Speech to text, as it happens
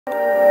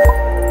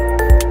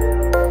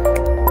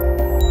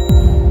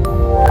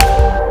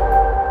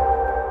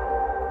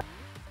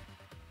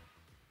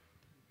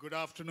Good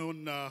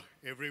afternoon,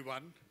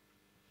 everyone.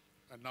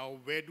 And now,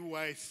 where do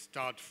I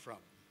start from?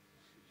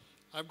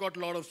 I've got a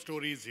lot of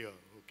stories here,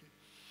 okay?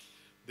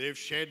 They've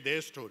shared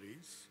their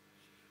stories.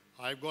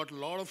 I've got a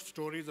lot of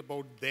stories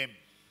about them,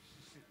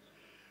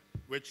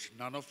 which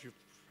none of you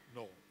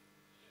know.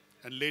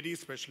 And ladies,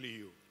 especially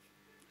you.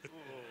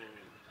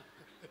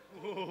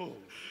 Oh.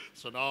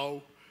 So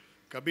now,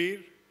 Kabir,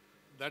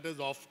 that is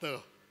off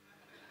the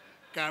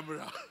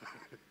camera.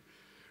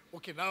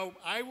 Okay, now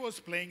I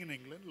was playing in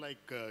England,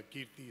 like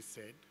Kirti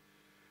said,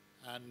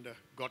 and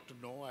got to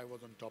know I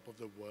was on top of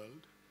the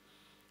world.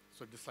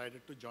 So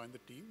decided to join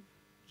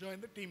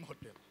the team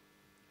hotel.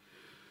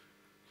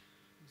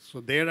 So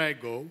there I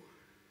go,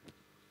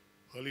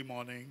 early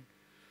morning,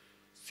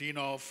 scene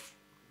off,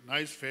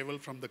 nice farewell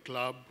from the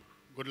club,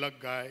 good luck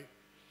guy,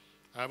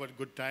 have a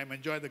good time,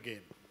 enjoy the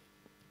game,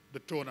 the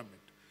tournament.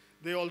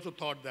 They also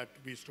thought that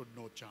we stood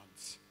no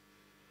chance.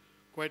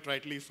 Quite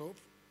rightly so,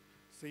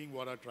 seeing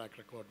what our track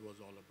record was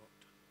all about.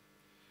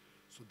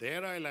 So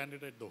there I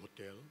landed at the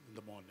hotel in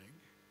the morning,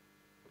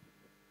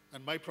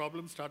 and my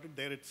problem started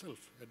there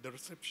itself, at the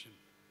reception.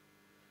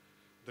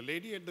 The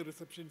lady at the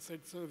reception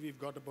said, "Sir, we've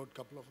got about a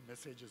couple of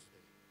messages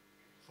there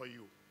for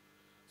you."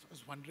 So I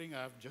was wondering,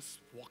 I've just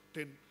walked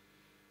in,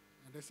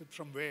 and I said,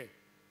 "From where?"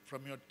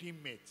 "From your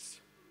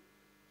teammates."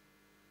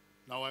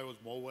 Now I was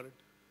more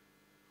worried.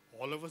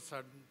 All of a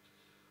sudden,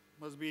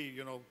 must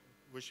be,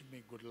 wishing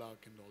me good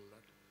luck and all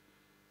that.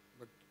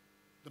 But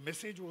the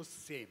message was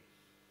same.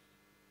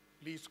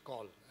 Please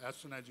call as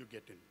soon as you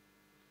get in.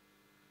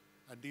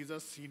 And these are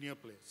senior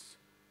players.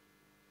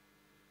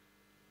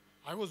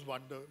 I was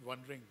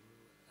wondering,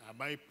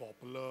 am I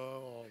popular,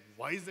 or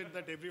why is it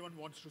that everyone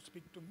wants to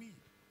speak to me?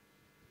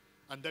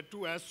 And that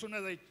too, as soon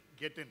as I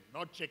get in,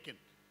 not check in,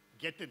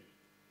 get in.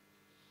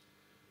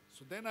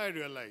 So then I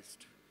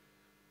realized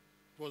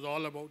it was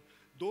all about,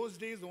 those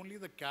days only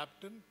the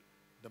captain,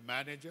 the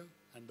manager,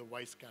 and the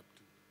vice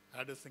captain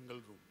had a single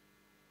room.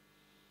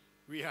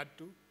 We had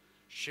to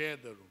share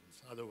the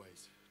rooms,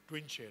 otherwise,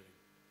 twin sharing.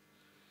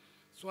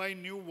 So I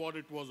knew what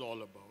it was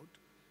all about.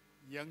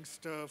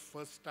 Youngster,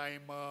 first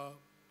timer,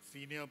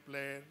 senior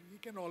player, he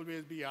can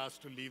always be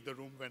asked to leave the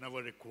room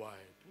whenever required.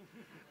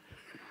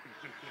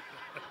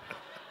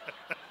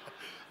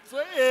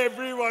 So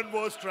everyone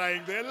was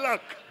trying their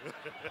luck.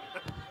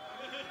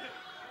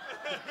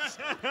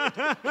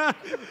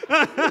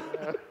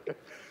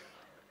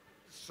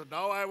 So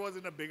now I was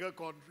in a bigger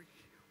quandary.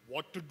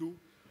 What to do,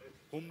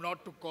 whom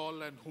not to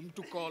call, and whom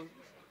to call.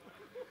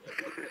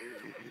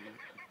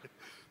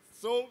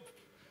 So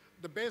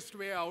the best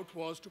way out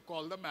was to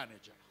call the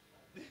manager.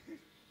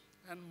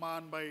 And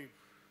man,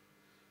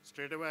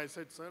 straight away I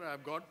said, "Sir,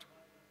 I've got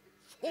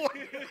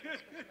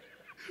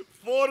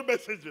four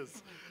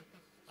messages."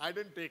 I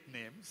didn't take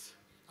names.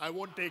 I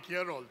won't take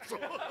here also.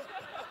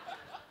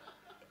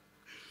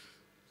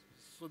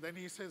 So then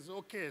he says,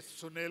 "Okay,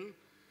 Sunil,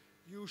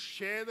 you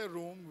share the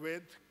room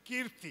with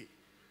Kirti."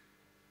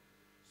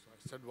 So I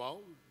said,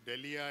 "Wow,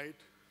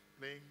 Delhiite,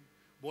 playing."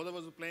 Both of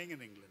us were playing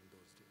in England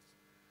those days.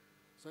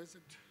 So I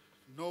said,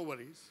 "No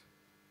worries."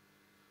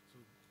 So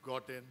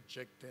got in,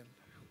 checked in.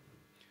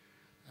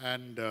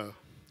 And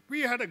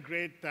we had a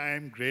great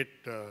time,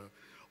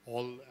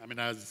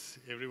 as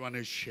everyone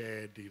has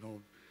shared,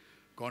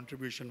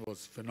 contribution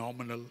was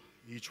phenomenal.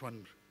 Each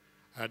one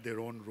had their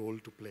own role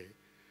to play.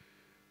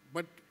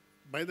 But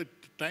by the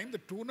time the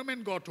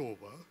tournament got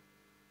over,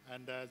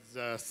 and as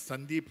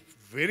Sandeep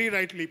very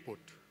rightly put,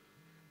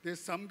 there's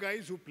some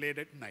guys who played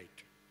at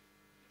night.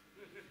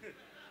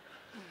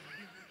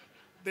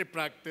 They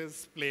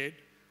practiced, played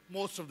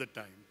most of the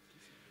time.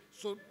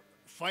 So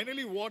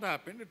finally what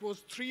happened, it was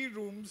 3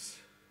 rooms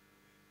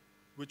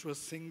which were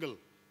single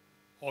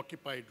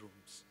occupied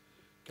rooms.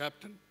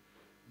 Captain,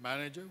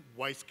 manager,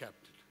 vice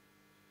captain.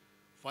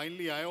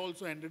 Finally, I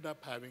also ended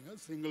up having a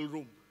single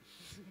room.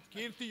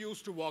 Kirti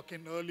used to walk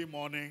in early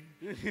morning,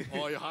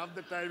 or half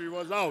the time he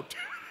was out.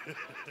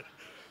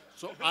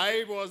 So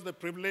I was the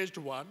privileged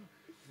one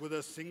with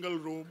a single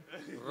room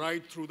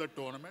right through the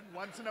tournament.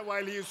 Once in a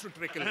while, he used to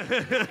trickle in.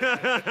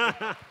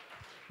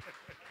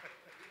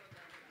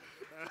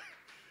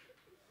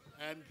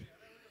 And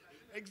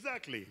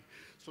exactly.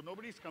 So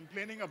nobody's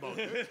complaining about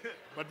it,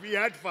 but we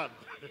had fun.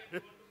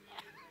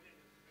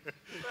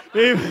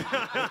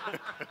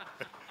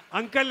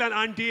 Uncle and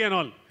auntie and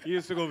all, he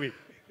used to go meet.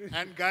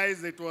 And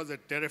guys, it was a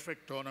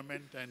terrific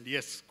tournament, and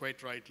yes,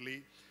 quite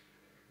rightly,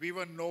 we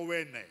were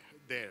nowhere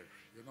there.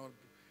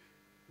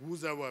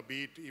 Who's our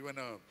beat? Even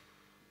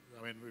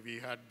we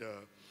had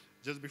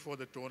just before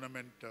the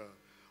tournament,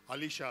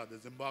 Ali Shah, the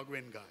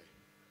Zimbabwean guy,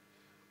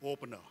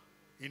 opener,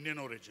 Indian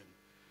origin.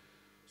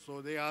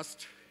 So they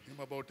asked him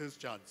about his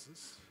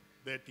chances,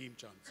 their team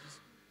chances.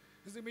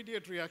 His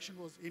immediate reaction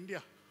was,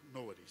 "India,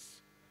 no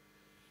worries.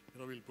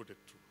 We'll put it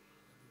through.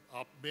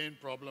 Our main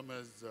problem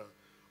is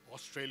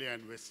Australia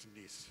and West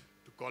Indies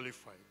to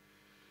qualify."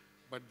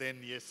 But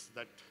then, yes,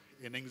 that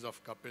innings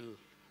of Kapil,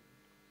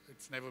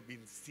 it's never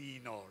been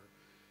seen or,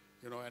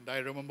 and I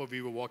remember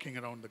we were walking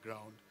around the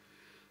ground.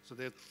 So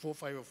there's 4,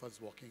 5 of us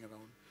walking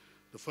around.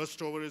 The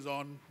first over is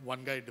on,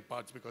 one guy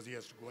departs because he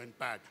has to go and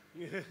pad.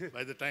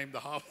 By the time the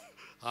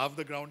half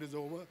the ground is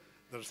over,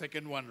 the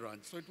second one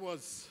runs. So it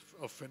was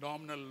a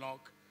phenomenal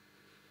knock.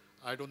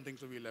 I don't think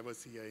so we'll ever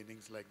see an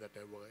innings like that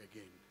ever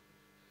again.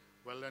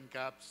 Well done,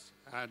 Caps,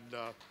 and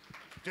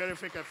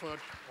terrific effort,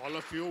 all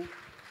of you.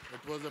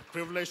 It was a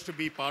privilege to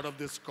be part of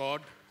this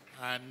squad,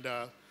 and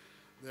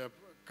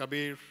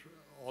Kabir,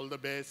 all the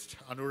best,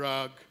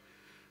 Anurag,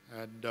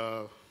 and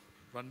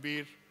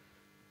Ranbir.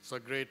 It's a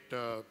great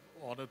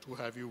honor to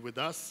have you with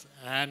us,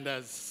 and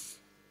as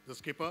the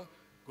skipper,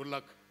 good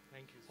luck.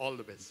 Thank you. All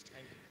the best.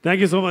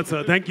 Thank you so much,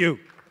 sir. Thank you.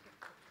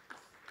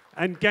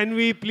 And can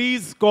we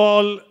please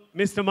call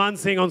Mr. Man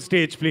Singh on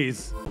stage,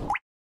 please?